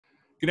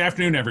Good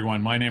afternoon,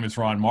 everyone. My name is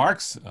Ron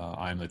Marks.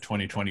 I'm the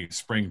 2020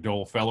 Spring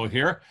Dole Fellow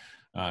here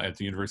at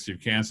the University of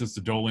Kansas,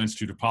 the Dole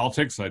Institute of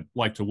Politics. I'd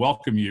like to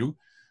welcome you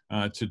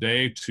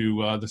today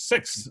to the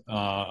sixth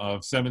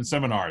of 7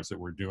 seminars that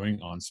we're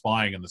doing on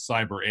spying in the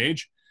cyber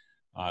age.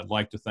 I'd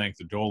like to thank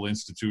the Dole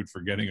Institute for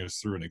getting us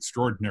through an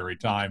extraordinary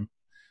time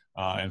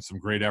and some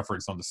great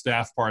efforts on the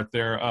staff part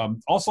there.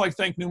 Also, I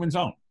thank Newman's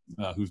Own,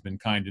 who's been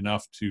kind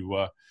enough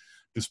to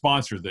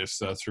sponsor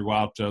this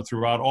throughout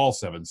all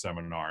 7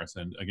 seminars,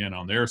 and again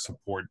on their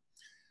support.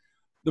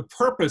 The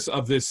purpose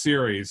of this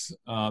series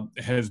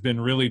has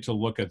been really to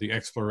look at the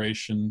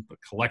exploration, the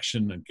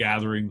collection and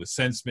gathering, the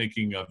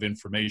sense-making of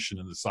information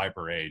in the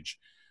cyber age.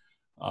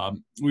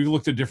 We've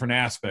looked at different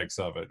aspects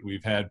of it.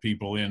 We've had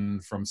people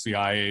in from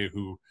CIA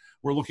who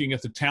were looking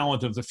at the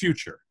talent of the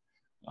future.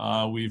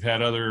 We've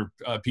had other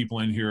people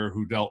in here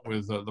who dealt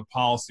with the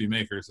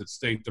policymakers at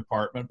State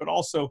Department, but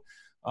also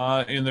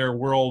in their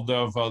world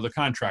of the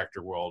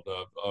contractor world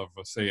of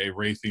say, a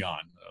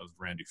Raytheon,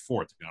 Randy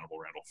Fort, the Honorable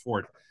Randall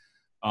Fort.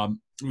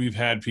 We've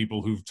had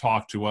people who've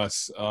talked to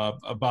us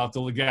about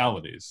the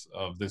legalities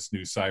of this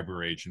new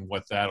cyber age and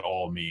what that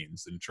all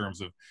means in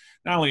terms of,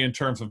 not only in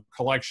terms of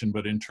collection,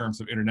 but in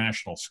terms of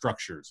international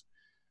structures.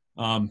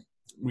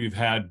 We've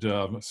had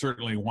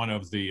certainly one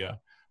of the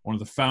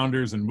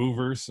founders and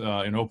movers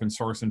in open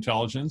source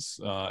intelligence,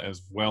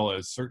 as well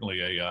as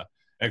certainly a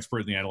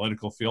expert in the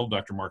analytical field,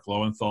 Dr. Mark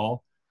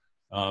Lowenthal.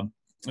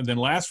 And then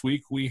last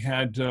week we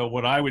had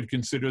what I would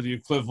consider the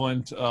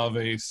equivalent of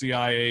a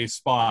CIA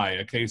spy,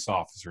 a case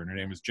officer, and her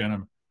name is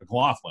Jenna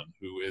McLaughlin,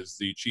 who is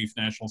the chief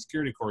national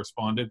security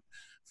correspondent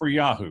for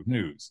Yahoo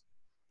News.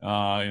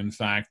 In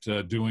fact,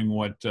 doing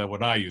what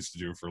I used to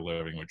do for a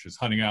living, which is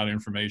hunting out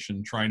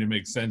information, trying to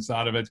make sense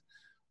out of it,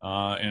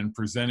 and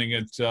presenting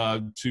it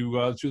to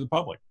the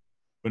public,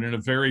 but in a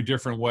very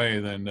different way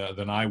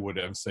than I would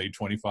have, say,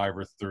 25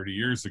 or 30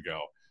 years ago.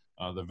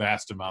 The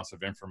vast amounts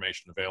of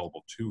information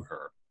available to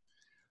her.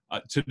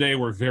 Today,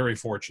 we're very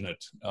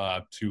fortunate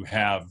to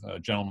have a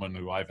gentleman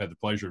who I've had the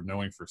pleasure of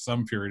knowing for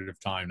some period of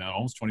time now,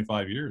 almost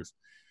 25 years,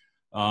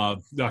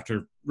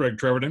 Dr. Greg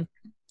Treverton,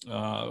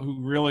 who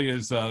really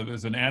is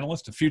an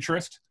analyst, a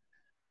futurist,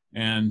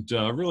 and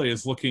really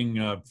is looking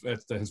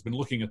has been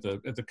looking at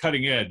the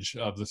cutting edge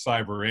of the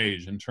cyber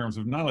age in terms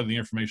of not only the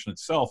information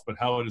itself, but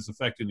how it is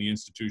affecting the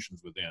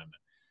institutions within.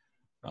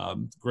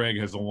 Greg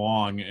has a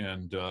long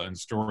and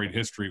storied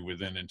history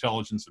within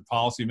intelligence and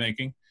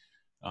policymaking.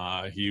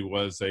 He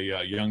was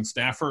a young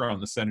staffer on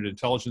the Senate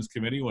Intelligence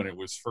Committee when it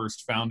was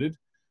first founded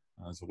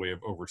as a way of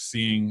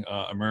overseeing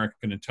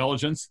American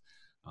intelligence.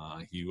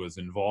 He was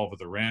involved with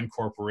the RAND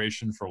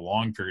Corporation for a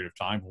long period of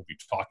time. We'll be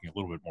talking a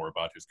little bit more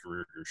about his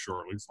career here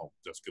shortly, so I'll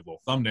just give a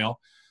little thumbnail.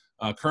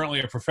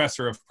 Currently a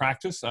professor of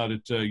practice out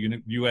at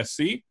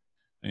USC,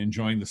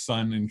 enjoying the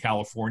sun in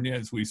California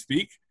as we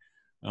speak.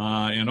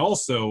 And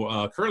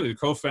also currently the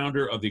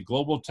co-founder of the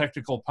Global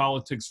Technical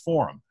Politics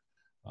Forum,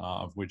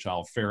 of which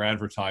I'll fair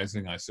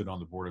advertising. I sit on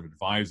the board of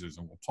advisors,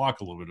 and we'll talk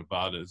a little bit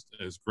about as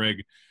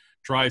Greg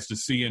tries to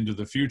see into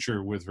the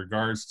future with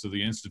regards to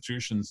the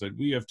institutions that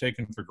we have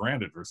taken for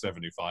granted for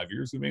 75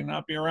 years, who may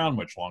not be around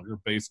much longer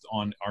based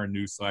on our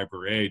new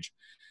cyber age.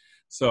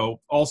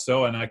 So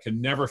also, and I can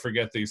never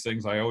forget these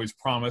things, I always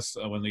promise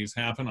when these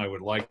happen, I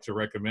would like to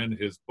recommend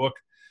his book,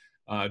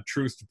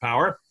 Truth to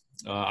Power.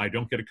 I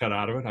don't get a cut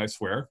out of it, I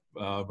swear,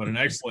 but an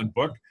excellent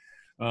book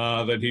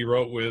that he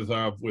wrote with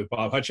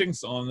Bob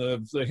Hutchings on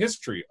the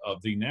history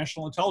of the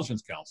National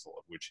Intelligence Council,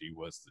 of which he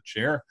was the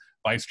chair,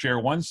 vice chair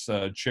once,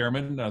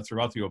 chairman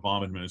throughout the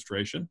Obama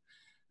administration.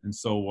 And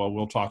so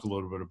we'll talk a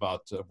little bit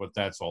about what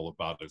that's all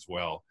about as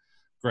well.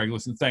 Greg,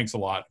 listen, thanks a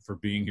lot for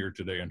being here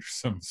today under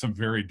some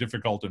very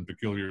difficult and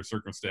peculiar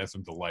circumstances.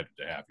 I'm delighted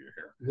to have you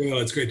here.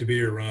 Well, it's great to be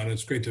here, Ron.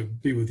 It's great to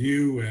be with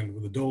you and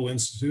with the Dole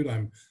Institute.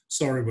 I'm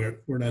sorry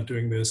we're not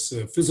doing this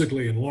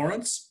physically in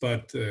Lawrence,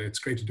 but it's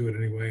great to do it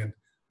anyway, and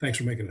thanks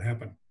for making it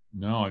happen.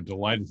 No, I'm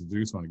delighted to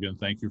do so. And again,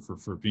 thank you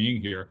for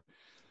being here.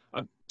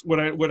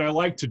 What I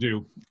like to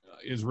do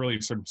is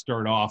really sort of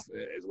start off.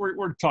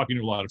 We're talking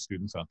to a lot of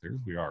students out there, as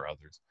we are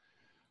others.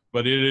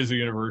 But it is a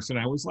university,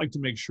 and I always like to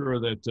make sure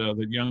that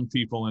that young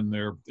people in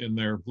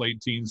their late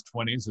teens,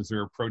 20s, as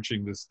they're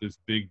approaching this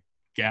big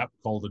gap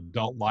called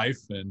adult life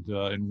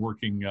and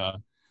working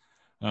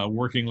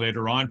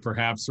later on,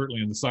 perhaps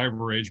certainly in the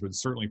cyber age, but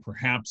certainly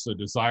perhaps a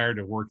desire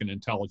to work in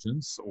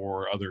intelligence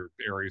or other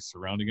areas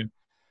surrounding it.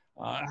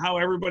 How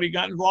everybody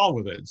got involved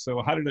with it.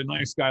 So how did a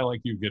nice guy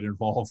like you get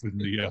involved in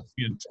the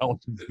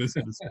intelligence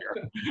business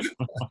here?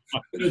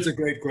 It's a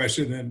great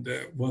question, and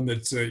one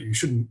that you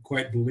shouldn't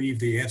quite believe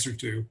the answer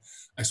to.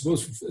 I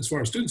suppose as far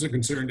as students are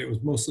concerned, it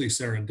was mostly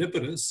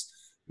serendipitous.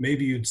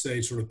 Maybe you'd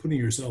say sort of putting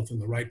yourself in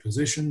the right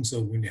position,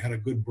 so when you had a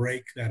good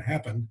break, that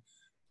happened.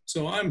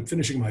 So I'm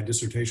finishing my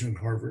dissertation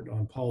at Harvard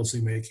on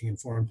policy making and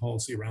foreign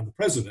policy around the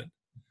president.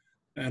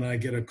 And I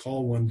get a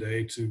call one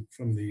day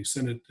from the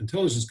Senate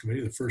Intelligence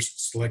Committee, the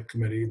first select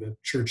committee, the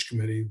church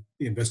committee,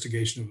 the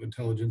investigation of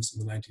intelligence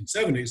in the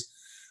 1970s.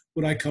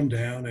 Would I come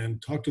down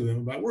and talk to them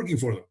about working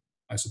for them?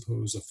 I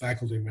suppose a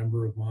faculty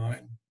member of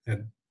mine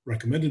had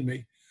recommended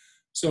me.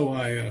 So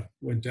I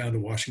went down to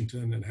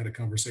Washington and had a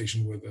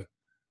conversation with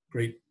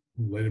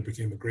who later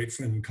became a great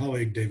friend and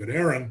colleague, David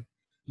Aaron.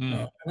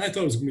 Mm. And I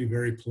thought it was going to be a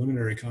very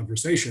preliminary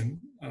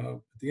conversation. At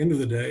the end of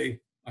the day,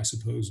 I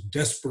suppose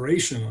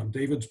desperation on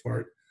David's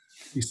part,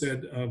 he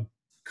said,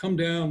 come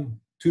down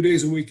 2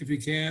 days a week if you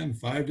can,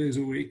 5 days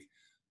a week.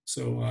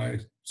 So I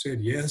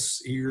said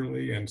yes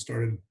eagerly and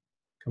started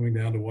coming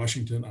down to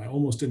Washington. I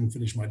almost didn't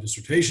finish my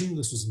dissertation.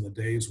 This was in the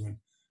days when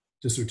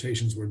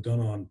dissertations were done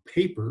on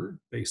paper,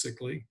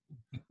 basically.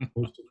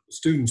 Most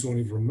students won't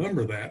even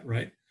remember that,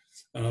 right?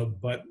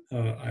 But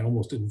I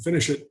almost didn't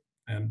finish it.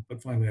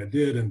 But finally I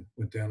did and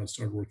went down and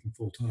started working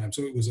full time.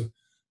 So it was a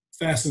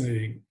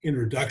fascinating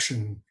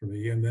introduction for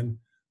me. And then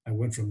I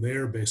went from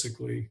there,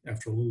 basically,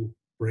 after a little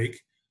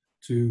break,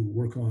 to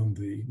work on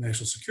the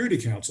National Security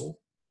Council,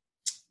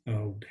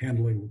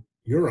 handling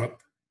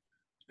Europe.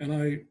 And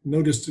I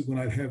noticed that when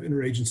I'd have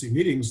interagency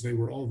meetings, they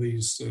were all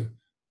these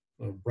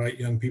bright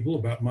young people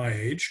about my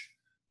age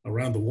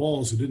around the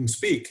walls who didn't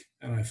speak.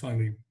 And I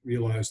finally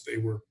realized they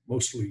were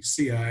mostly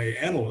CIA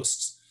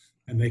analysts,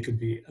 and they could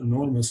be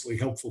enormously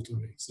helpful to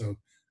me. So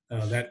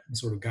that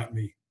sort of got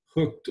me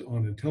hooked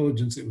on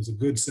intelligence. It was a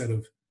good set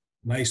of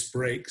nice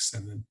breaks.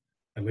 And then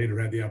I later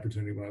had the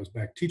opportunity when I was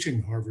back teaching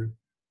at Harvard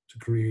to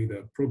create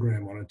a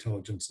program on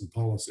intelligence and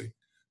policy.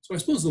 So I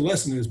suppose the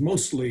lesson is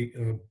mostly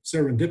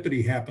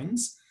serendipity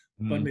happens,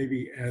 but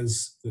maybe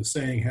as the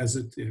saying has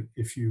it,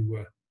 if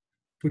you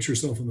put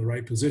yourself in the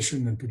right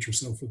position and put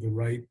yourself with the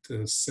right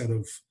set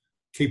of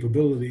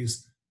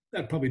capabilities,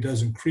 that probably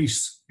does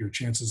increase your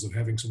chances of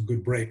having some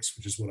good breaks,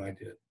 which is what I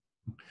did.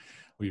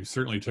 Well, you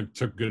certainly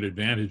took good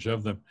advantage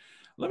of them.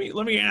 Let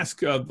me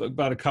ask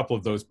about a couple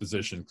of those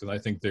positions, because I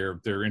think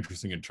they're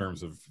interesting in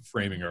terms of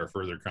framing our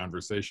further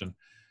conversation.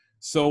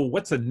 So,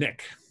 what's a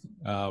NIC?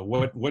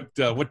 What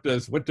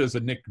does a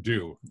NIC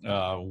do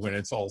when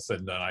it's all said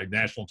and done?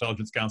 National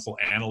Intelligence Council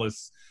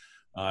analysts.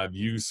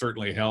 You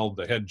certainly held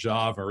the head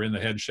job or in the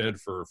head shed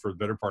for the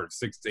better part of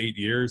 6 to 8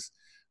 years.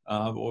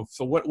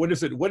 So what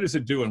is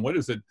it do, and what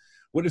is it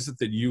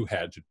that you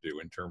had to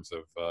do in terms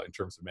of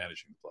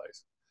managing the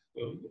place?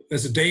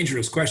 That's a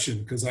dangerous question,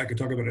 because I could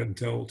talk about it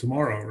until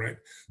tomorrow, right?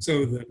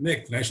 So the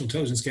NIC, the National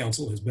Intelligence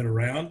Council, has been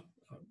around,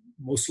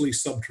 mostly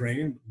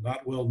subterranean,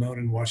 not well known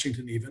in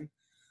Washington even,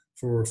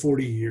 for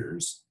 40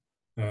 years.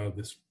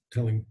 This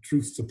telling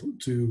truth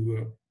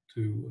to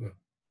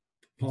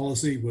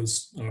policy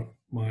was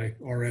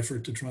our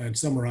effort to try and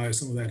summarize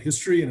some of that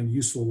history in a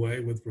useful way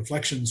with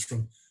reflections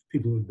from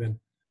people who have been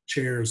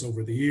chairs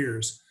over the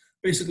years.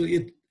 Basically,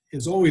 it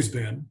has always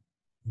been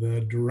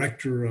the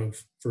director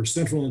of first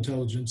Central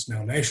Intelligence,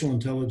 now National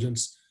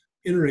Intelligence,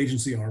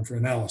 interagency arm for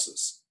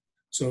analysis.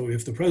 So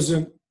if the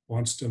president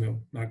wants to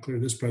know, not clear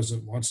this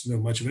president wants to know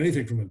much of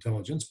anything from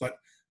intelligence, but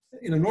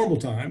in a normal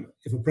time,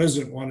 if a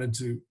president wanted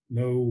to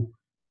know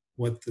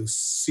what the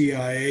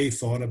CIA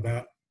thought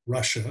about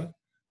Russia,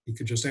 he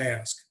could just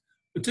ask.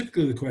 But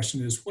typically the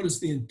question is, what is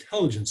the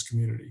intelligence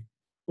community?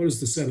 What is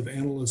the set of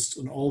analysts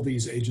in all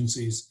these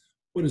agencies?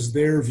 What is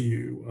their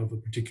view of a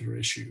particular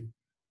issue?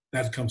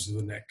 That comes to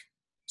the NIC.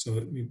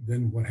 So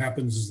then what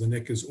happens is the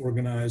NIC is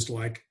organized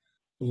like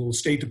a little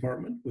State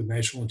Department with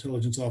national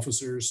intelligence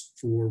officers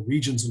for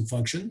regions and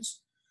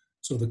functions.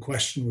 So the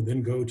question would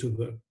then go to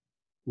the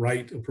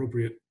right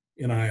appropriate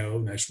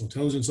NIO, National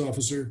Intelligence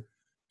Officer.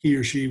 He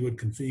or she would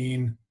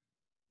convene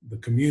the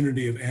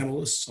community of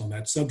analysts on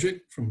that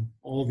subject from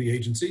all the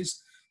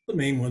agencies, the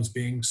main ones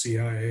being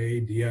CIA,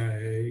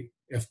 DIA,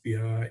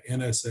 FBI,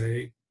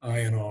 NSA,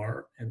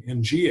 INR, and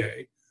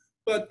NGA,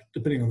 but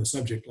depending on the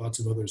subject, lots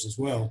of others as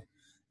well,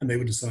 and they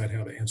would decide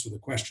how to answer the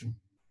question.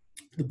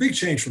 The big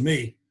change for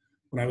me,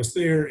 when I was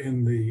there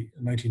in the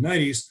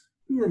 1990s,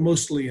 we were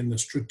mostly in the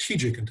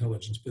strategic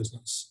intelligence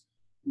business,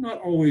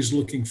 not always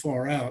looking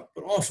far out,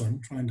 but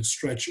often trying to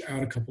stretch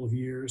out a couple of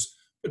years,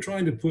 but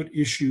trying to put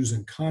issues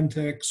in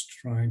context,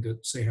 trying to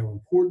say how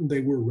important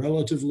they were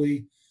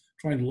relatively,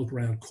 trying to look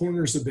around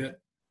corners a bit,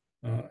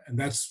 and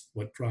that's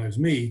what drives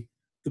me.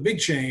 The big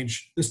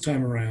change this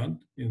time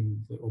around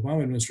in the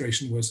Obama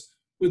administration was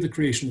with the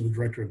creation of the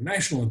Director of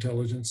National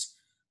Intelligence,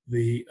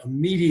 the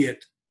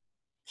immediate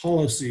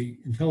policy,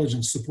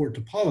 intelligence support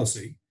to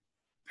policy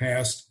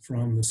passed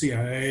from the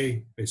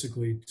CIA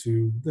basically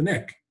to the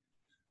NIC.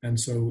 And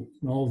so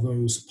in all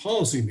those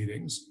policy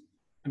meetings,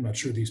 I'm not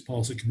sure these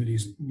policy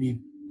committees meet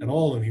at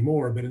all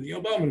anymore, but in the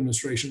Obama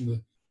administration,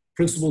 the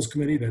Principals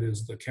Committee, that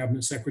is the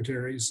cabinet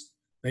secretaries,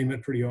 they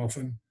met pretty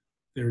often.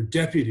 Their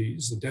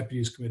deputies, the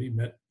Deputies Committee,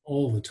 met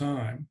all the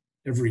time,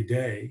 every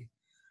day.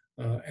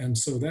 And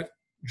so that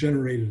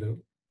generated a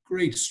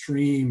great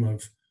stream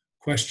of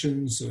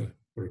questions,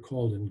 what are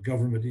called in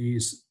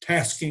governmentese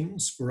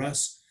taskings for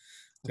us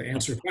to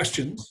answer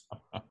questions.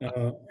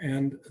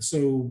 And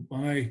so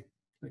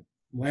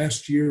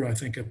last year, I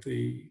think at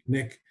the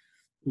NIC,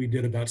 we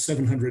did about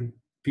 700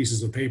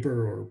 pieces of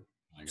paper or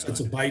sets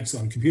of bytes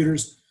on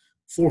computers.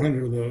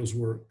 400 of those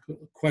were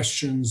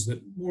questions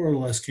that more or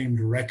less came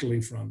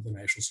directly from the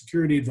National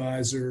Security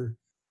Advisor,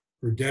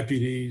 or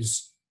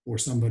deputies, or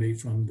somebody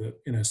from the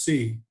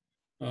NSC.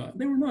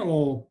 They were not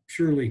all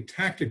purely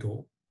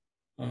tactical.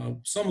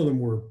 Some of them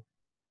were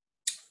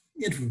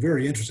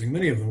very interesting.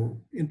 Many of them were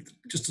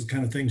just the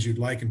kind of things you'd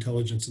like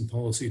intelligence and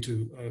policy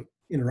to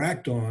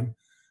interact on.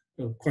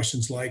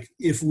 Questions like,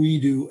 if we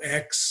do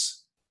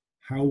X,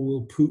 how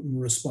will Putin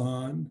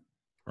respond?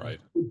 Right.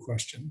 Good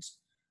questions.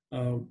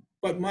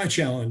 But my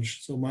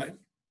challenge,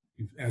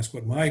 you've asked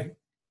what my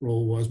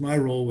role was. My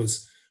role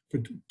was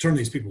to turn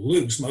these people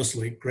loose,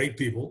 mostly great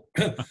people.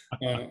 And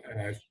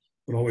I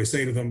would always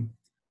say to them,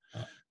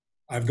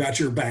 I've got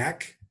your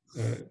back.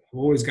 I've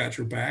always got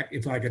your back.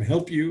 If I can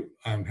help you,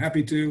 I'm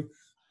happy to,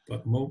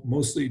 but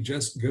mostly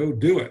just go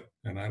do it.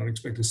 And I don't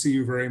expect to see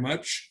you very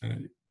much.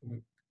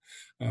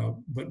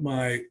 But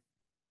my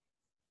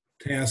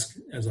task,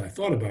 as I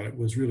thought about it,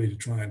 was really to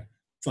try and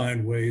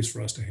find ways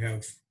for us to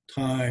have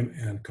time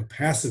and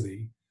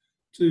capacity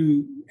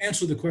to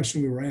answer the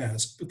question we were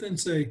asked, but then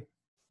say,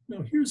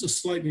 no, here's a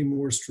slightly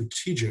more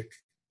strategic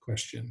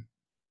question.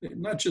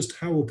 Not just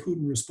how will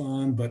Putin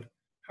respond, but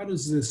how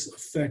does this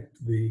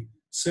affect the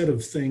set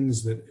of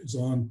things that is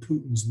on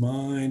Putin's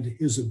mind,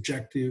 his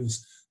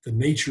objectives, the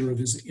nature of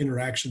his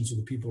interactions with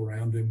the people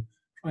around him,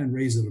 try and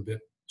raise it a bit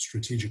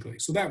strategically.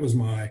 So that was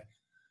my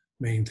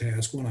main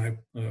task, one I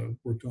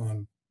worked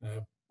on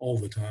all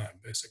the time,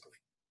 basically.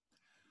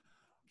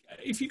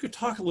 If you could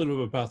talk a little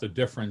bit about the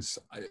difference,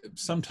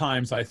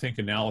 sometimes I think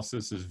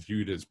analysis is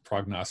viewed as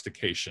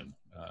prognostication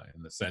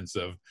in the sense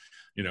of,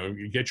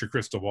 you get your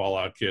crystal ball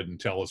out, kid, and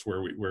tell us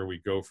where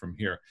we go from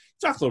here.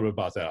 Talk a little bit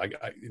about that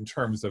in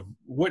terms of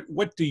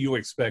what do you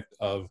expect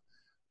of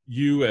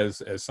you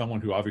as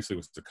someone who obviously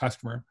was the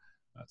customer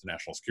at the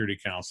National Security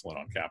Council and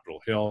on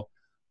Capitol Hill,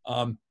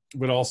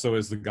 but also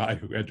as the guy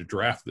who had to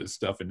draft this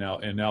stuff and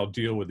now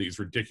deal with these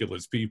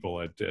ridiculous people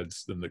in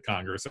the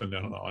Congress and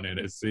then on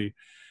NSC.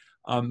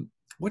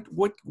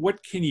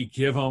 What can you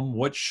give them?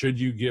 What should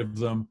you give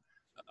them?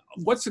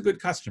 What's a good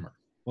customer?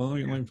 Well,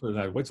 let me put it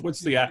that. What's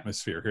the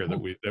atmosphere here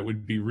that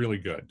would be really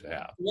good to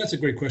have? Well, that's a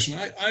great question.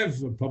 I've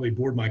probably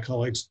bored my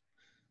colleagues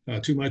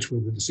too much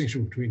with the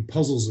distinction between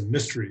puzzles and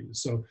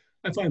mysteries. So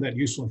I find that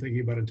useful in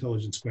thinking about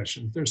intelligence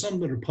questions. There are some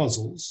that are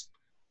puzzles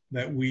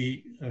that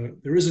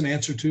there is an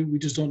answer to, we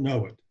just don't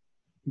know it.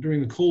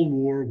 During the Cold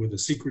War, with a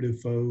secretive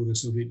foe, the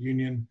Soviet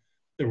Union,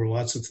 there were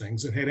lots of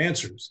things that had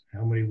answers.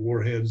 How many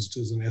warheads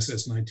does an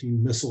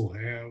SS-19 missile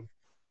have?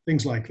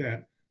 Things like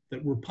that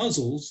were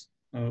puzzles.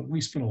 We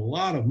spent a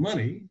lot of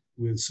money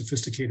with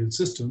sophisticated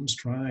systems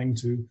trying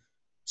to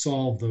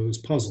solve those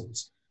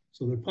puzzles.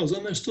 So they're puzzles,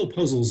 and there's still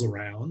puzzles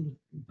around.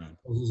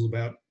 Puzzles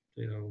about,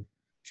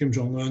 Kim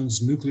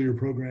Jong-un's nuclear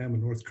program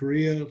in North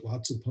Korea,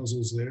 lots of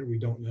puzzles there we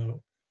don't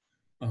know.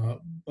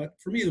 But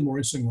for me, the more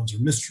interesting ones are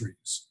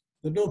mysteries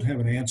that don't have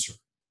an answer.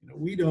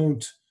 We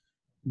don't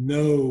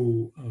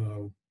know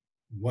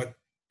what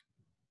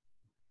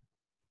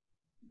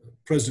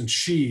President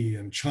Xi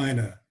in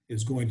China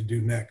is going to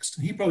do next.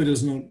 He probably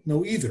doesn't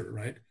know either,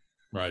 right?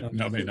 Right.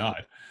 No, may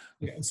not.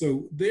 Yeah.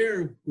 So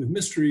there, with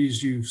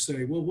mysteries, you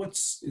say, well,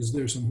 is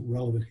there some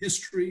relevant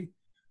history?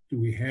 Do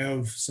we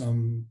have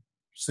some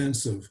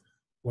sense of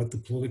what the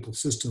political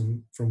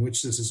system from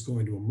which this is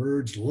going to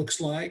emerge looks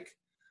like?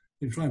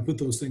 You try and put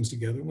those things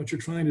together. And what you're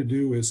trying to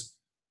do is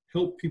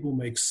help people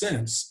make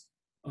sense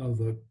of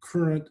the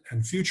current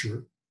and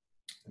future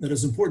that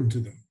is important to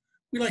them.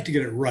 We like to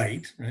get it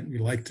right? We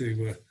like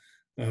to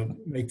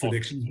make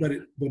predictions, but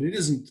it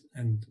isn't,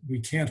 and we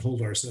can't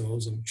hold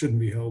ourselves and shouldn't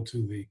be held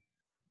to the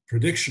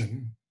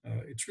prediction.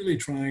 It's really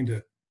trying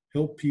to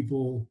help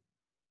people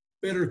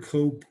better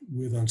cope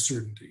with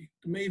uncertainty,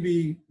 to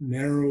maybe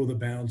narrow the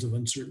bounds of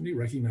uncertainty,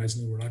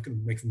 recognizing that we're not going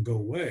to make them go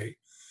away,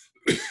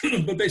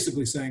 but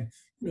basically saying,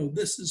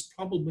 this is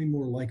probably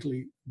more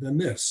likely than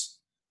this.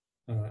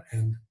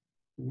 And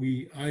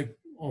I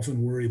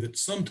often worry that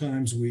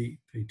sometimes we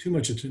pay too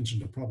much attention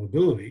to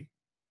probability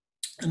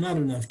and not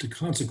enough to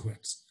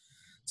consequence.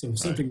 So if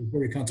something is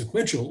very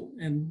consequential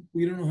and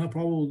we don't know how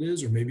probable it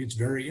is, or maybe it's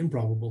very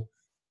improbable,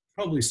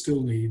 probably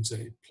still needs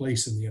a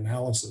place in the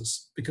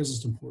analysis because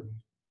it's important.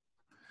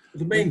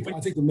 The main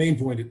point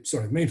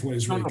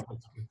is really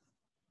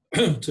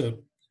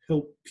to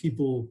help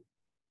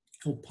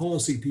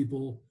policy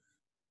people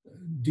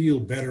deal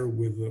better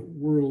with a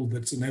world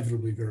that's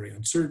inevitably very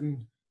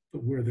uncertain,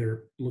 but where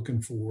they're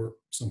looking for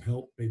some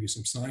help, maybe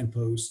some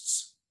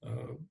signposts,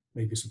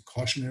 maybe some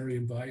cautionary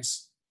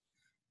advice.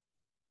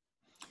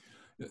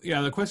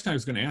 Yeah, the question I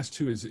was going to ask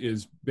too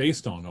is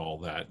based on all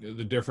that,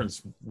 the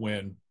difference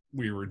when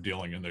we were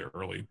dealing in the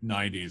early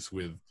 90s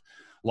with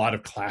a lot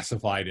of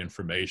classified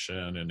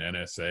information and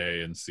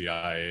NSA and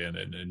CIA and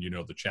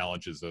the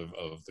challenges of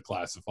the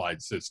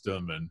classified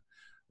system and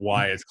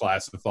why it's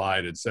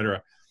classified, et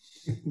cetera.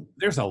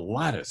 There's a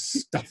lot of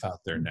stuff out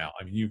there now.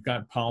 I mean, you've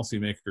got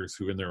policymakers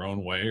who in their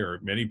own way, or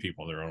many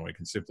people in their own way,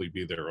 can simply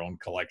be their own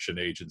collection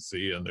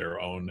agency and their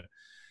own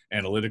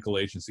analytical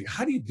agency.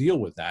 How do you deal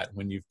with that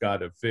when you've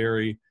got a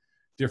very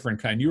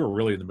different kind? You were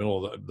really in the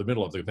middle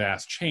of the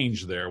vast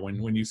change there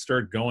when you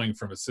start going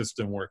from a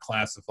system where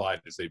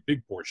classified is a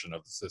big portion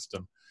of the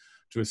system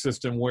to a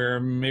system where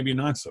maybe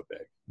not so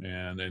big.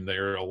 And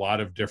there are a lot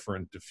of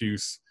different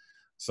diffuse,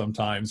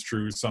 sometimes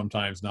true,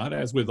 sometimes not,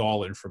 as with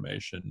all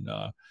information,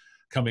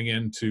 coming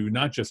into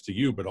not just to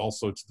you, but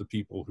also to the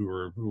people who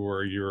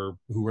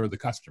are the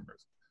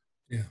customers.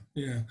 Yeah,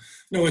 yeah.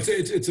 No,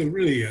 it's a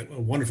really a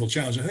wonderful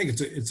challenge. I think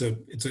it's a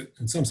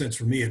in some sense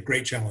for me a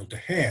great challenge to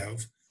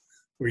have,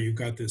 where you've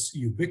got this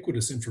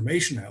ubiquitous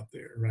information out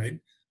there, right?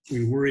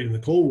 We worried in the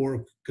Cold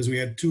War because we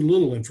had too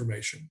little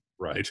information.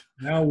 Right.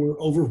 Now we're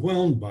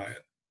overwhelmed by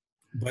it.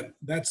 But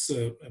that's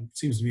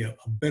seems to be a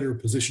better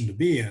position to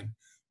be in.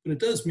 But it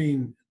does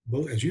mean,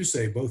 both, as you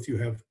say, both you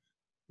have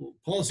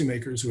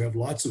policymakers who have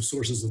lots of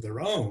sources of their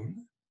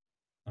own.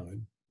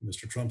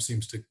 Mr. Trump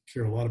seems to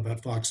care a lot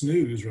about Fox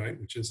News, right,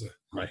 which is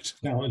a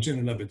challenge in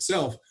and of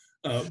itself.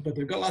 But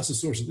they've got lots of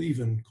sources.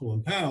 Even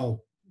Colin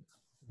Powell,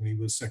 when he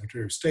was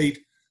Secretary of State,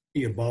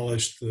 he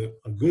abolished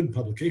a good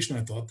publication,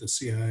 I thought, the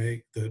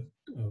CIA, the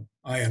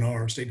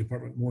INR, State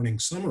Department Morning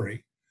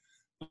Summary,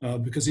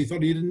 because he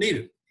thought he didn't need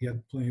it. He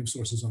had plenty of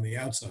sources on the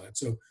outside.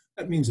 So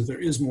that means that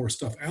there is more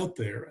stuff out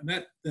there. And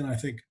that then I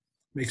think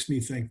makes me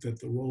think that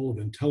the role of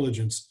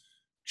intelligence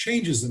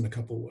changes in a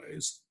couple of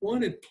ways.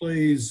 One, it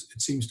plays,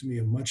 it seems to me,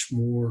 a much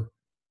more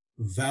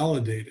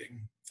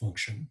validating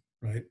function,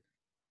 right?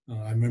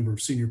 I remember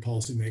senior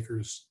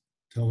policymakers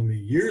telling me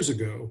years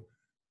ago,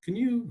 can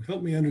you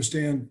help me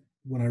understand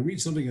when I read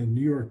something in the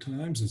New York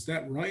Times, is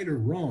that right or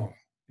wrong?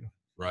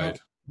 Right.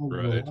 How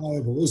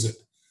reliable is it?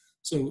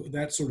 So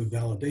that sort of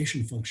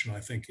validation function, I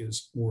think,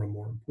 is more and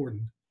more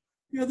important.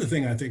 The other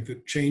thing I think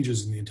that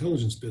changes in the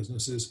intelligence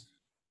business is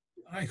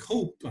I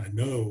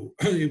know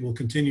it will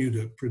continue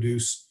to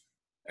produce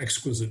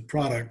exquisite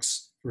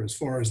products for as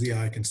far as the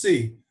eye can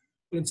see.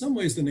 But in some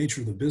ways, the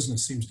nature of the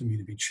business seems to me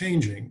to be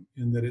changing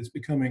in that it's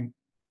becoming,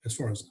 as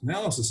far as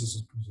analysis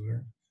is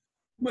concerned,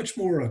 much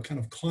more a kind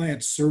of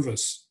client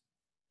service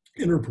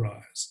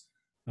enterprise.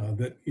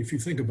 That if you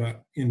think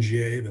about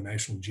NGA, the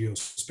National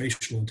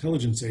Geospatial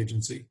Intelligence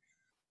Agency,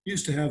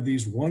 used to have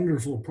these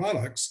wonderful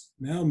products,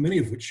 now many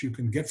of which you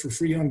can get for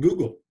free on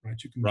Google, right?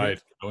 You can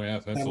get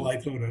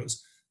satellite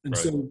photos. And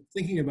so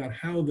thinking about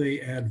how they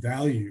add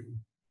value,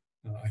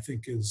 I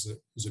think is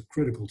a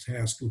critical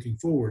task looking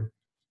forward.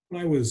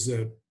 When I was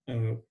a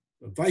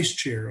vice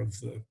chair of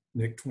the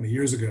NIC 20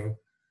 years ago,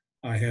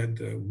 I had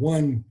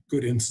one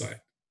good insight.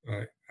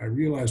 I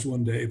realized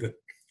one day that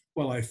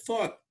while I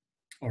thought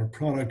our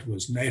product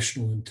was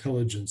national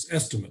intelligence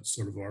estimates,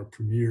 sort of our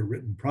premier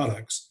written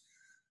products,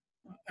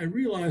 I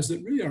realized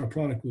that really our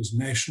product was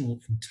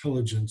national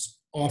intelligence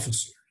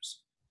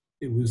officers.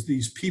 It was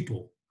these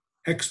people,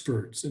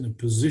 experts in a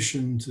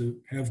position to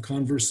have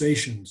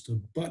conversations,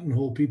 to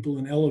buttonhole people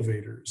in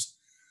elevators.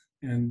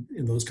 And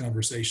in those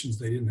conversations,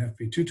 they didn't have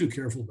to be too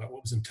careful about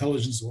what was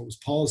intelligence and what was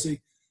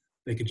policy.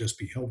 They could just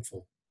be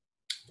helpful.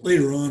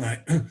 Later on,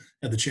 I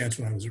had the chance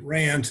when I was at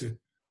RAND to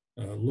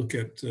look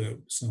at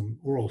some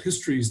oral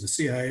histories the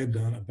CIA had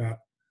done about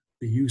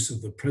the use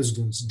of the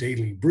president's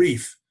daily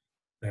brief,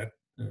 that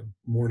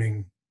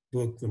morning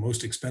book, the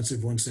most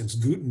expensive one since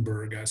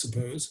Gutenberg, I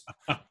suppose.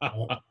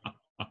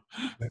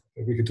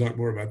 We could talk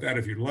more about that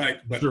if you'd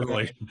like. But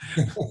surely.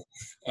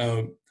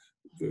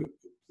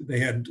 They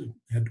had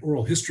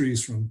oral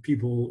histories from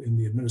people in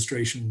the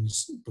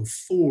administrations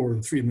before,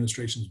 the three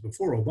administrations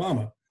before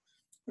Obama.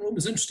 And what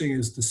was interesting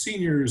is the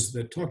seniors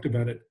that talked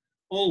about it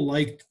all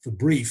liked the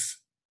brief,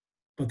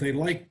 but they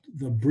liked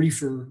the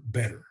briefer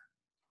better.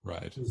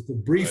 Right. Because the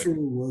briefer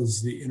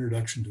was the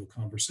introduction to a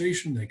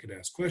conversation. They could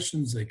ask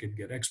questions. They could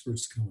get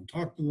experts to come and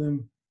talk to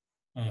them.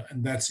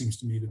 And that seems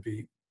to me to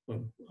be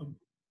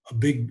a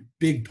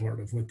big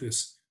part of what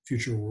this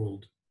future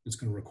world is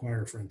going to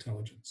require for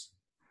intelligence.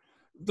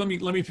 Let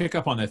me pick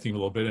up on that theme a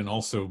little bit, and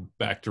also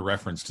back to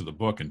reference to the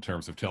book in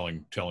terms of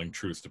telling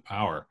truth to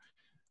power.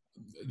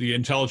 The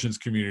intelligence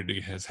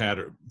community has had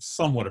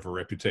somewhat of a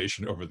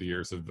reputation over the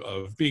years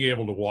of being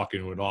able to walk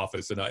into an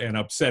office and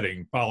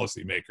upsetting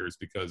policymakers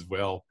because,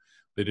 well,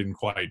 they didn't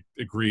quite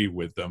agree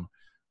with them.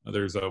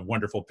 There's a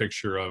wonderful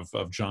picture of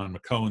John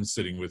McCone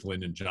sitting with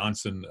Lyndon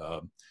Johnson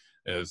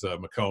as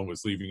McCone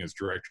was leaving as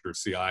director of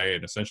CIA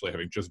and essentially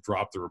having just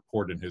dropped the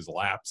report in his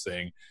lap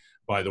saying,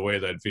 by the way,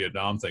 that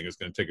Vietnam thing is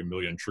going to take 1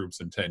 million troops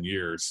in 10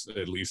 years,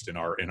 at least in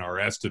our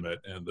estimate.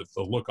 And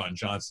the look on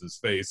Johnson's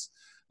face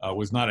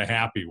was not a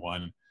happy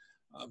one.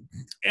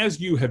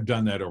 As you have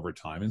done that over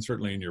time, and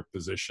certainly in your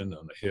position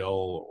on the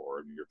Hill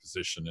or your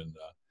position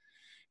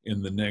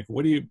in the NIC,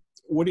 what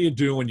do you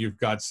do when you've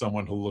got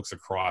someone who looks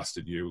across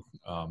at you?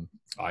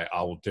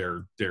 I'll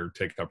dare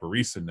take up a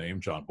recent name,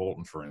 John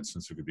Bolton, for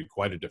instance, who could be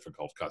quite a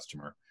difficult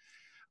customer.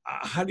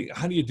 How do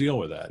you deal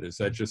with that? Is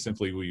that just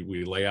simply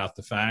we lay out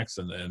the facts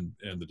and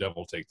the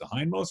devil take the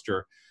hindmost,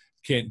 or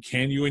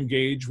can you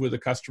engage with a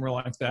customer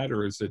like that,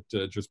 or is it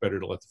just better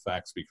to let the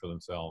facts speak for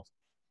themselves?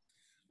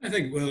 I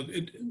think, well,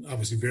 it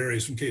obviously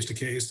varies from case to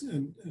case.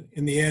 And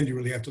in the end, you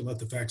really have to let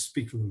the facts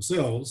speak for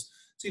themselves.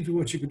 It seems to me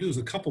what you can do is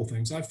a couple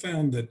things. I've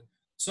found that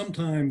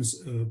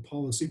sometimes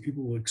policy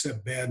people will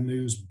accept bad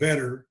news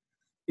better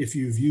if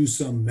you've used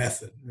some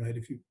method, right?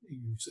 If you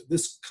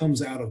this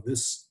comes out of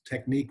this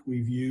technique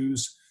we've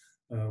used,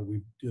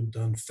 we've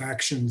done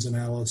factions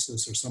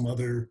analysis or some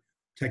other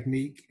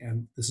technique,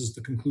 and this is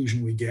the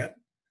conclusion we get.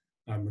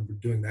 I remember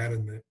doing that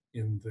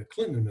in the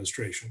Clinton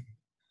administration.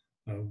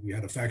 We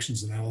had a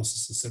factions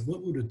analysis that said,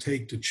 what would it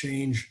take to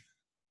change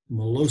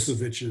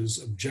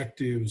Milosevic's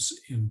objectives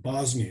in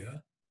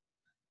Bosnia?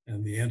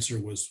 And the answer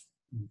was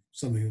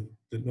something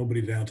that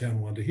nobody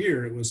downtown wanted to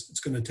hear. It was, it's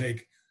going to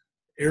take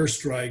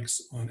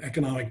airstrikes on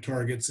economic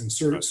targets in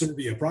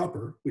Serbia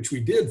proper, which we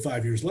did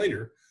 5 years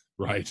later.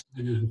 Right.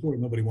 Before,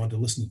 nobody wanted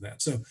to listen to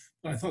that. So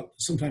I thought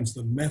sometimes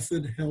the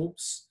method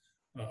helps.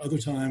 Other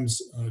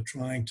times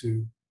trying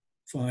to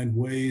find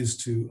ways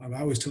to,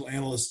 I always tell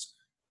analysts,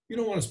 you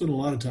don't want to spend a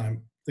lot of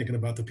time thinking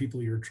about the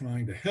people you're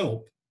trying to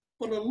help,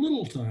 but a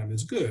little time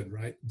is good,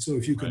 right? And so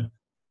if you can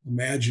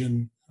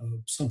imagine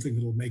something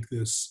that'll make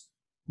this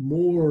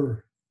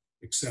more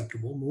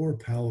acceptable, more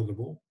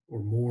palatable,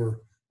 or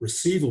more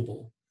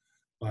receivable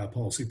by a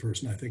policy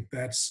person, I think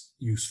that's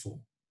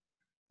useful.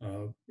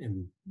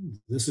 In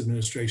this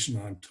administration,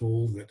 I'm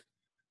told that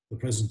the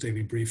President's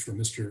Daily Brief for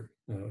Mr.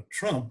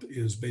 Trump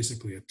is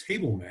basically a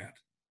table mat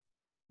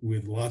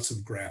with lots of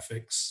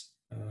graphics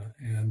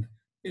and,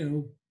 you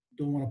know,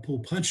 don't want to pull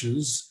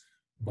punches,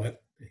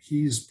 but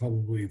he's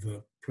probably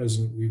the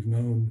president we've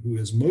known who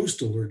is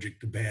most allergic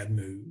to bad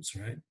news,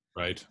 right?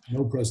 Right.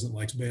 No president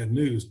likes bad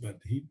news, but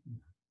he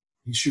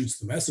shoots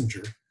the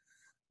messenger.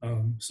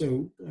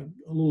 So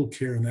a little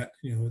care in that,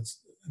 you know,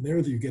 it's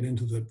there that you get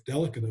into the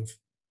delicate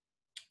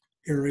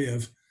area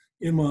of,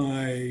 am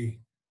I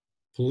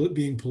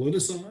being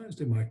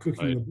politicized? Am I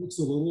cooking the books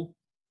a little?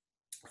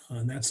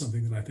 And that's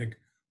something that I think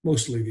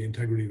mostly the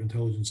integrity of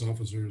intelligence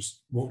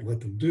officers won't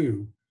let them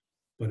do,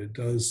 but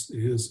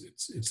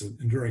it's an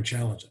enduring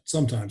challenge.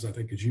 Sometimes I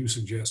think, as you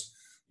suggest,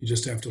 you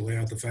just have to lay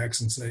out the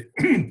facts and say,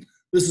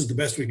 this is the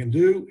best we can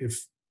do.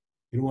 If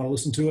you don't want to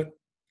listen to it,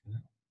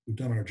 we've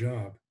done our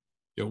job.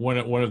 Yeah,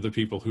 one of the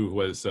people who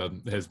has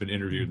been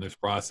interviewed in this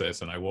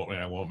process, and I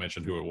won't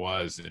mention who it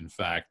was, in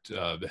fact,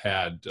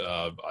 had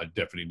a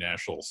deputy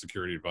national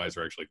security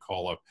advisor actually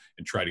call up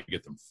and try to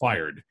get them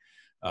fired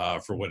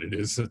for what it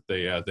is that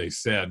they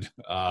said.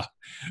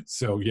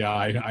 So yeah,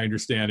 I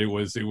understand it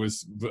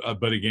was,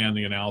 but again,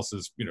 the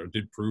analysis, you know,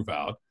 did prove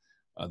out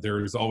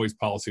there is always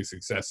policy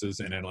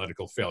successes and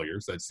analytical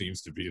failures. That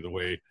seems to be the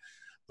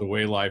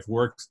way life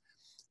works.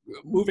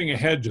 Moving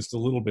ahead just a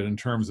little bit in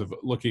terms of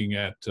looking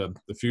at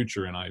the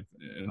future, and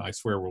I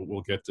swear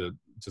we'll get to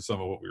some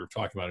of what we were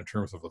talking about in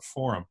terms of the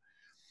forum.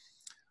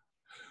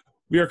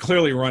 We are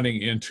clearly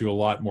running into a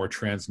lot more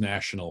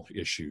transnational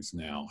issues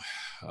now,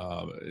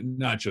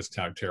 not just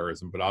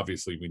terrorism, but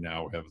obviously we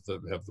now have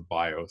the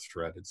bio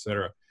threat, et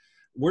cetera.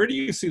 Where do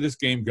you see this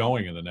game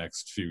going in the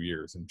next few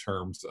years in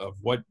terms of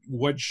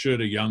what should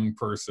a young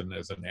person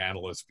as an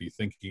analyst be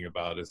thinking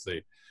about as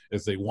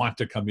they want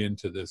to come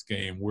into this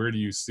game? Where do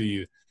you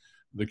see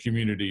the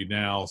community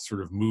now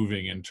sort of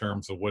moving in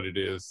terms of what it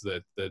is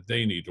that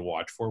they need to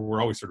watch for? We're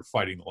always sort of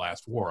fighting the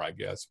last war, I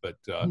guess, but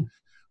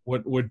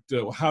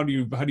how do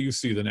you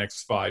see the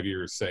next 5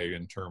 years, say,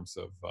 in terms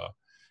of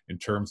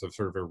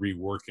sort of a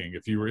reworking?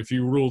 If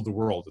you ruled the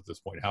world at this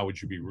point, how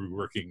would you be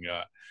reworking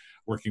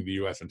working the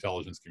U.S.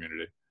 intelligence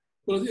community?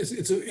 Well, it's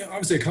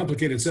obviously a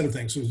complicated set of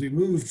things. So as we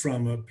moved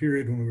from a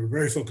period when we were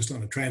very focused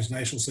on a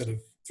transnational set of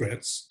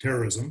threats,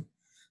 terrorism,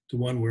 to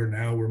one where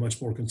now we're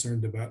much more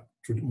concerned about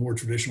more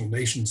traditional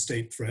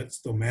nation-state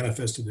threats, though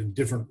manifested in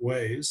different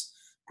ways,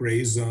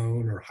 gray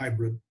zone or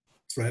hybrid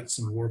threats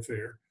and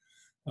warfare.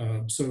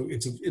 So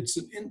it's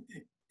an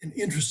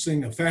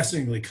interesting, a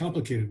fascinatingly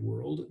complicated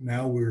world.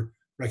 Now we're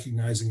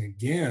recognizing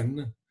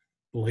again,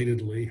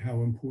 belatedly,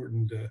 how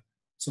important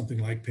something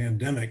like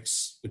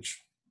pandemics,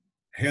 which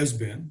has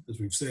been, as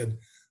we've said,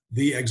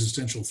 the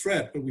existential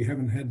threat, but we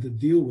haven't had to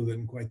deal with it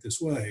in quite this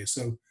way.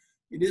 So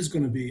it is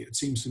going to be, it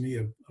seems to me,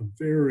 a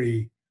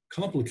very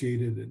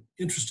complicated and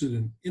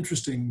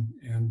interesting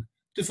and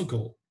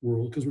difficult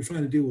world, because we're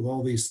trying to deal with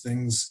all these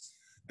things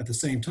at the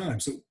same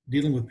time. So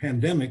dealing with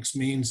pandemics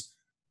means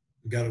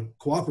we've got to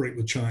cooperate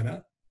with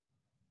China.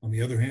 On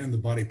the other hand, the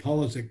body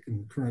politic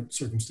in current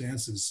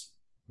circumstance is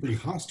pretty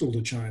hostile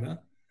to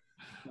China.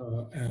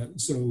 And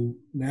so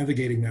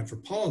navigating that for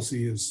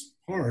policy is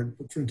hard,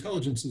 but for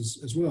intelligence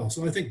as well.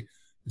 So I think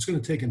it's going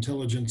to take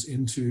intelligence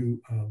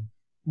into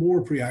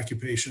more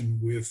preoccupation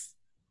with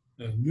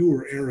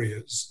newer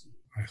areas.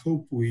 I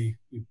hope we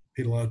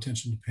paid a lot of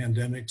attention to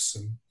pandemics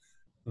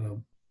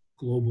and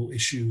global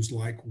issues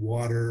like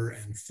water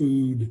and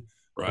food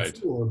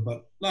before,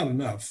 but not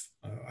enough.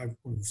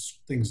 One of the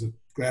things that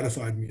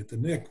gratified me at the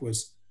NIC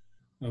was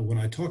when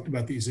I talked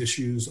about these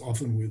issues,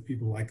 often with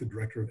people like the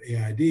director of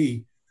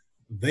AID,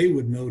 they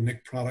would know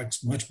NIC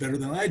products much better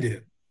than I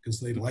did because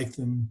they liked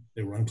them,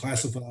 they were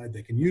unclassified,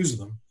 they can use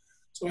them.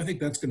 So I think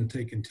that's going to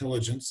take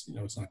intelligence. You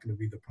know, it's not going to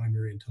be the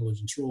primary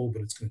intelligence role,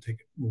 but it's going to take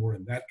it more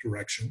in that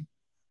direction.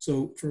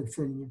 So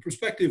from the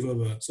perspective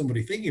of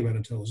somebody thinking about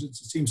intelligence,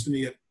 it seems to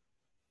me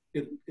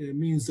it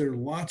means there are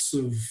lots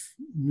of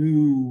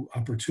new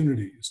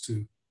opportunities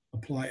to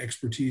apply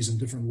expertise in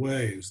different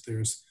ways.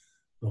 There's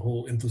the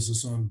whole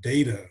emphasis on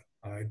data.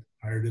 I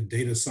hired a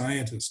data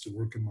scientist to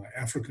work in my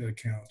Africa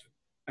account.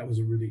 That was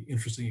a really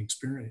interesting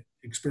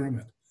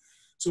experiment.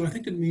 So I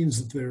think it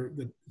means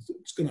that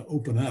it's going to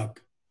open up.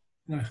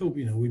 And I hope,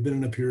 we've been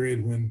in a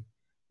period when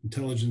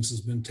intelligence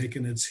has been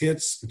taking its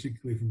hits,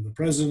 particularly from the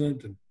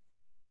president, and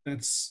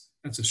that's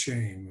a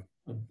shame,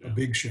 a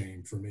big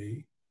shame for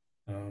me,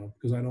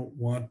 because I don't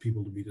want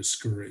people to be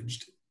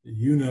discouraged.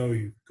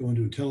 You go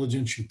into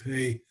intelligence, you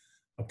pay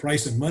a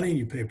price in money,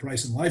 you pay a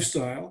price in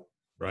lifestyle.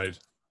 Right.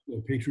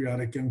 What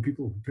patriotic young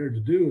people are prepared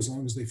to do, as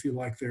long as they feel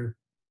like they're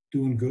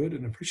doing good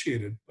and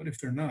appreciated. But if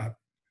they're not,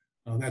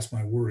 that's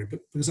my worry. But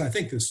because I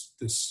think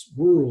this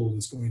world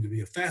is going to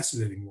be a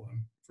fascinating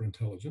one for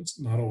intelligence,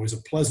 not always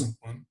a pleasant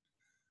one,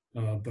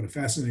 but a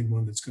fascinating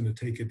one that's going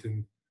to take it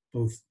in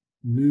both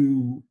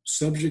new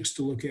subjects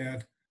to look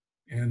at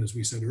and, as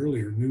we said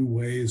earlier, new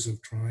ways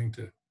of trying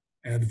to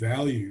add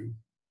value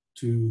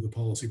to the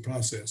policy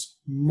process.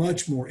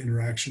 Much more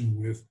interaction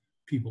with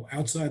people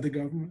outside the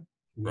government,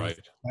 with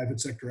private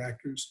sector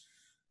actors.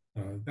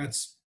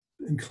 That's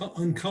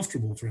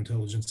uncomfortable for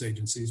intelligence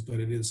agencies, but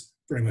it is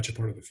very much a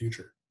part of the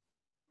future.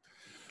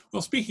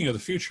 Well, speaking of the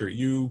future,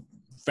 you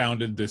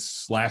founded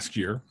this last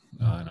year,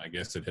 and I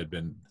guess it had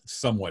been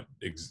somewhat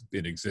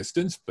in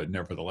existence, but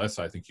nevertheless,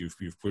 I think you've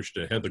pushed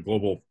ahead the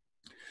Global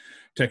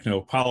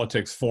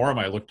Technopolitics Forum.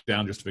 I looked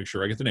down just to make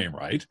sure I get the name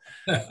right.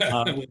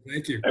 Well,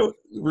 thank you.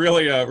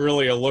 Really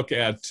a look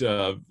at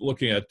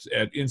looking at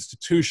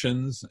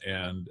institutions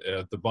and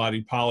at the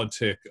body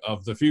politic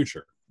of the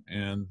future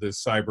and the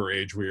cyber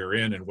age we are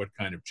in, and what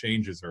kind of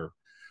changes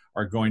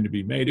are going to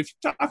be made. If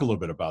you talk a little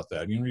bit about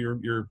that,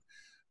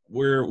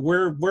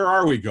 where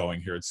are we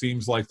going here? It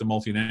seems like the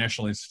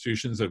multinational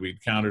institutions that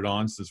we'd counted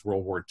on since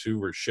World War II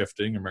were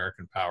shifting.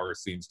 American power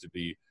seems to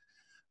be,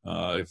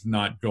 if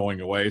not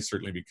going away,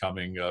 certainly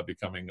becoming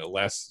a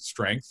less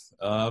strength.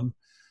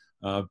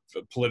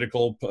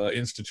 Political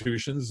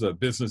institutions,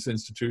 business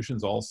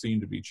institutions, all seem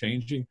to be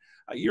changing.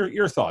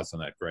 Your thoughts on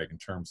that, Greg, in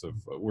terms of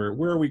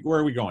where are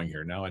we going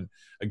here now? And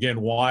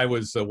again, why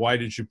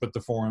did you put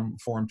the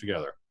forum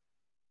together?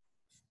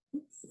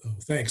 Oh,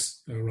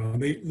 thanks, Ron.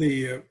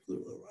 The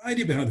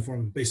idea behind the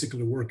forum is basically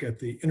to work at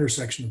the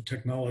intersection of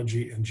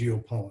technology and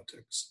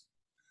geopolitics.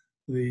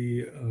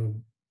 The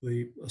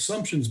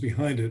assumptions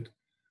behind it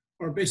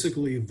are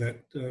basically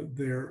that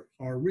there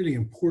are really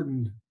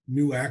important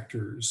new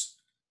actors,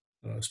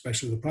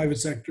 especially the private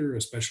sector,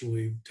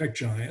 especially tech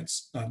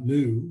giants, not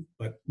new,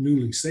 but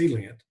newly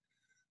salient,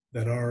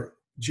 that are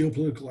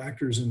geopolitical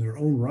actors in their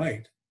own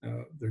right.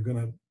 They're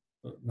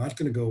not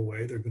going to go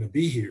away. They're going to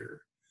be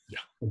here.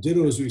 Yeah.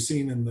 Ditto, as we've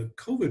seen in the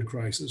COVID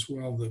crisis,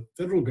 while the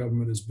federal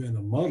government has been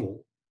a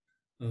muddle,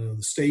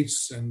 the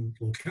states and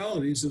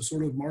localities have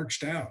sort of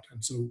marched out.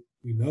 And so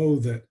we know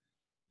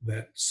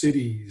that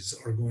cities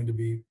are going to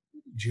be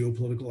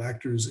geopolitical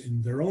actors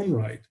in their own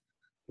right.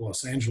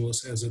 Los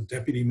Angeles has a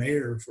deputy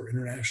mayor for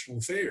international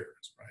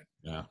affairs, right?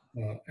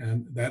 Yeah.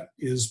 And that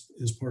is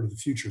part of the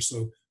future.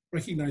 So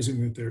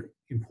recognizing that they're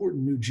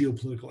important new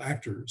geopolitical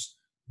actors,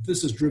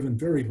 this is driven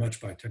very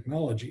much by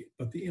technology,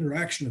 but the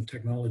interaction of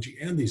technology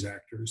and these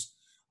actors,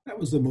 that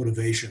was the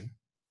motivation.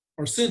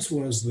 Our sense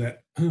was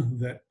that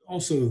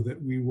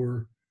we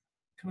were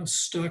kind of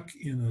stuck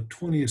in a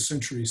 20th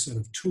century set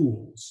of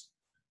tools.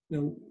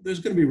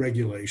 There's going to be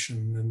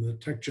regulation, and the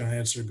tech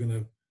giants are going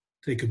to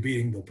take a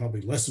beating. They'll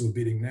probably less of a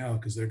beating now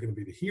because they're going to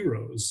be the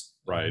heroes,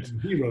 right?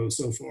 Heroes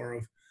so far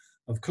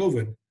of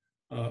COVID.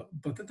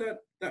 But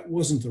that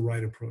wasn't the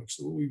right approach.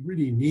 So what we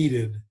really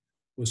needed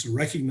was to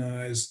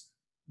recognize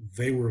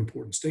they were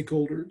important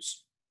stakeholders,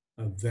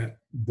 that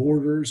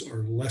borders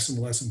are less and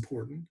less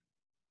important,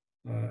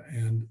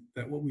 and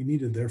that what we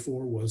needed,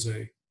 therefore, was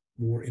a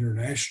more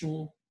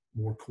international,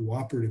 more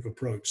cooperative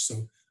approach.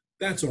 So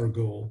that's our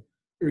goal.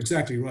 You're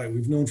exactly right.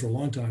 We've known for a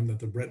long time that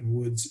the Bretton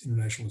Woods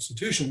international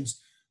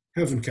institutions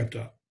haven't kept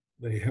up.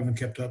 They haven't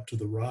kept up to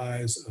the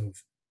rise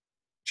of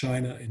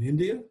China and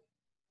India,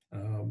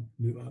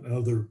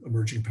 other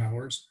emerging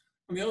powers.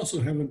 And they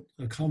also haven't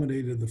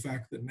accommodated the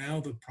fact that now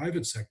the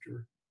private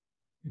sector,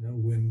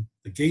 when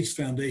the Gates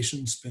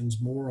Foundation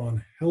spends more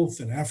on health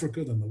in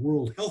Africa than the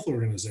World Health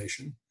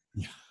Organization,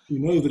 we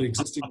know that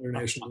existing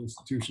international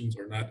institutions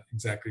are not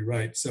exactly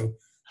right. So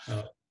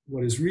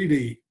what is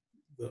really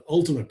the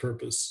ultimate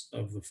purpose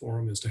of the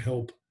forum is to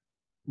help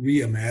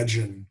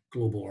reimagine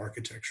global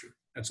architecture.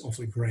 That's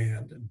awfully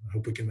grand, and I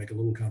hope we can make a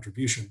little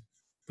contribution.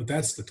 But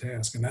that's the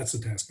task, and that's the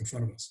task in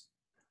front of us.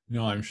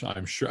 No, I'm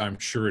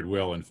sure it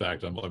will. In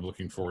fact, I'm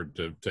looking forward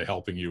to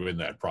helping you in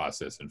that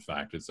process. In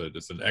fact, it's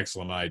an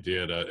excellent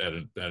idea at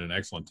an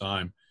excellent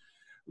time.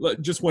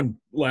 Just one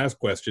last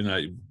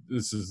question.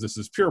 This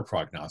is pure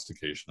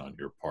prognostication on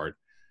your part.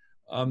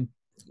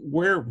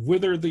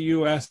 Whither the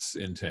U.S.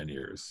 in 10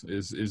 years?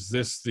 Is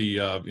this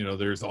the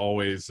there's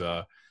always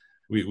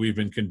we've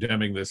been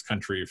condemning this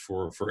country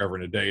for forever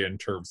and a day in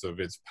terms of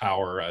its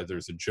power.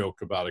 There's a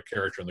joke about a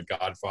character in The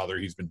Godfather.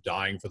 He's been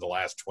dying for the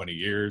last 20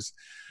 years.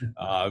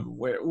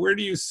 Where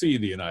do you see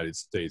the United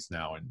States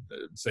now in,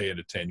 say, in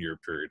a 10-year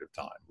period of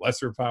time?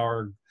 Lesser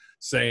power,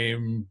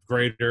 same,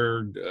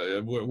 greater?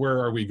 Where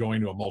are we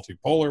going, to a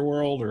multipolar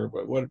world? Or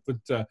what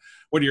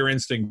are your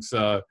instincts,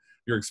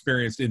 your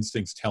experienced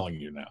instincts telling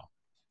you now?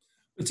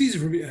 It's easy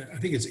for me. I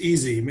think it's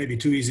easy, maybe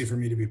too easy for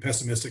me to be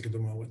pessimistic at the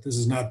moment. This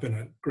has not been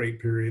a great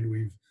period.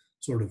 We've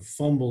sort of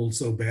fumbled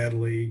so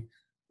badly,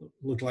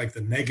 looked like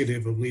the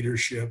negative of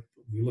leadership.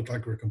 We look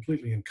like we're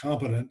completely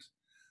incompetent.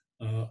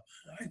 I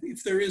think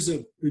if there is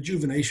a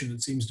rejuvenation,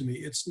 it seems to me,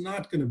 it's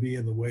not going to be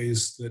in the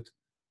ways that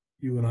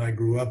you and I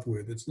grew up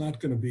with. It's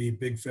not going to be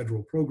big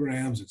federal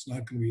programs. It's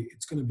going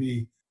to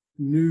be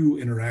new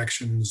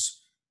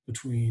interactions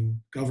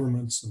between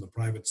governments and the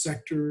private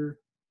sector.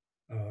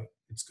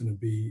 It's going to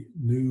be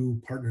new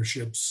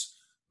partnerships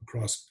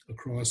across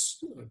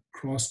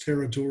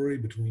territory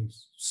between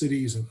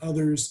cities and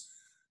others.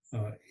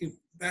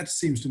 That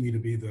seems to me to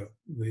be the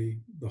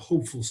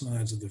hopeful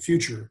signs of the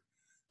future.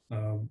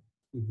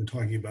 We've been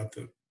talking about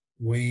the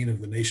wane of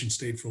the nation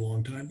state for a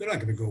long time. They're not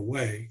going to go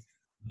away,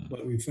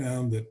 but we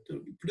found that,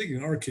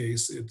 particularly in our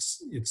case,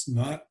 it's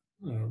not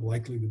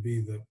likely to be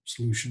the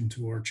solution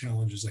to our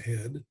challenges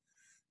ahead.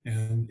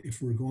 And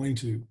if we're going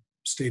to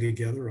stay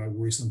together, I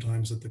worry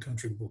sometimes that the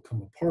country will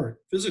come apart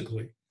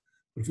physically.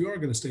 But if we are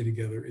going to stay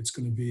together, it's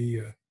going to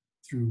be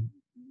through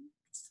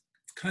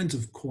kinds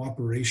of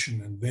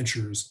cooperation and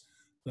ventures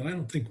that I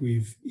don't think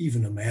we've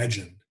even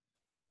imagined.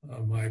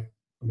 My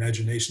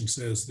imagination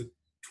says that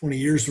 20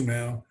 years from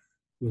now,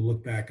 we'll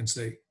look back and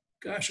say,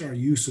 gosh, our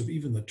use of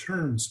even the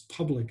terms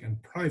public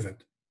and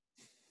private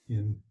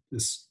in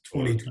this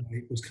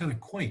 2020 was kind of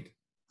quaint.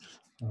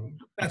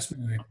 That's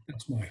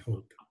my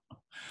hope.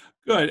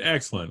 Good,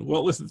 excellent.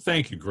 Well, listen,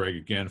 thank you, Greg,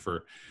 again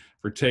for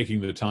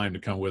taking the time to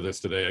come with us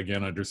today,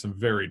 again, under some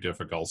very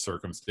difficult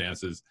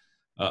circumstances.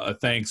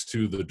 Thanks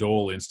to the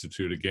Dole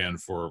Institute, again,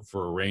 for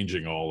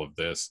arranging all of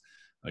this,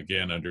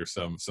 again, under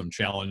some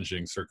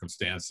challenging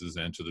circumstances,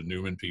 and to the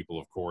Newman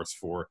people, of course,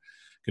 for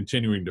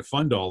continuing to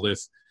fund all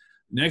this.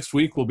 Next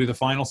week will be the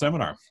final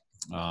seminar.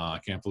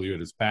 I can't believe it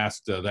has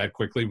passed that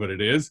quickly, but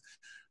it is.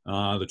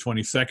 The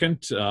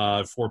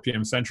 22nd, 4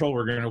 p.m. Central,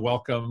 we're going to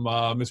welcome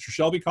Mr.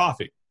 Shelby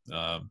Coffey.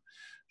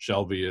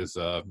 Shelby is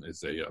a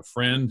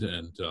friend,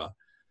 and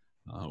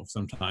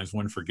sometimes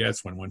one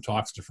forgets when one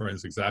talks to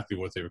friends exactly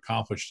what they've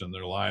accomplished in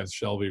their lives.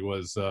 Shelby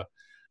was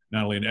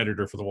not only an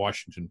editor for the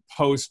Washington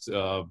Post,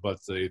 but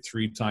the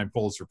 3-time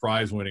Pulitzer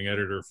Prize winning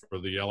editor for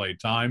the LA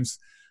Times,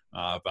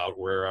 about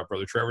where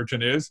Brother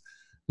Treverton is,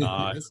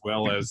 as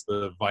well as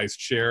the vice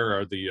chair,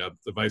 or the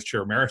vice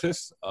chair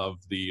emeritus of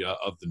the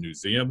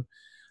museum.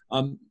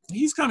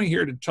 He's coming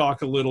here to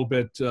talk a little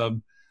bit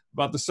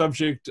about the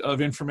subject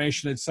of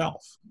information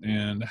itself,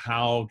 and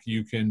how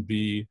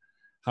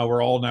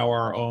we're all now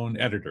our own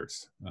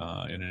editors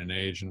in an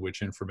age in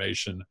which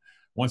information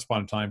once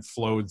upon a time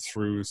flowed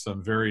through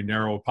some very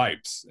narrow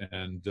pipes,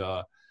 and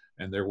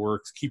there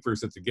were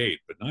keepers at the gate,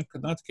 but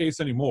not the case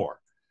anymore.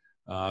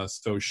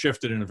 So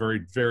shifted in a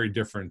very, very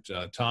different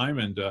time,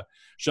 and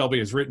Shelby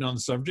has written on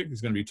the subject. He's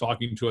going to be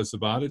talking to us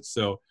about it.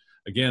 So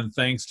again,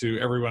 thanks to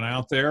everyone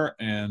out there,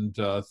 and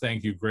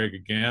thank you, Greg,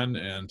 again,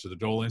 and to the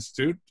Dole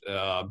Institute.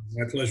 My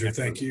pleasure.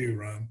 Thank you,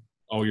 Ron.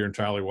 Oh, you're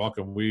entirely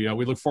welcome. We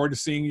look forward to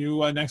seeing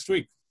you next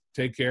week.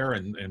 Take care,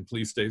 and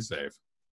please stay safe.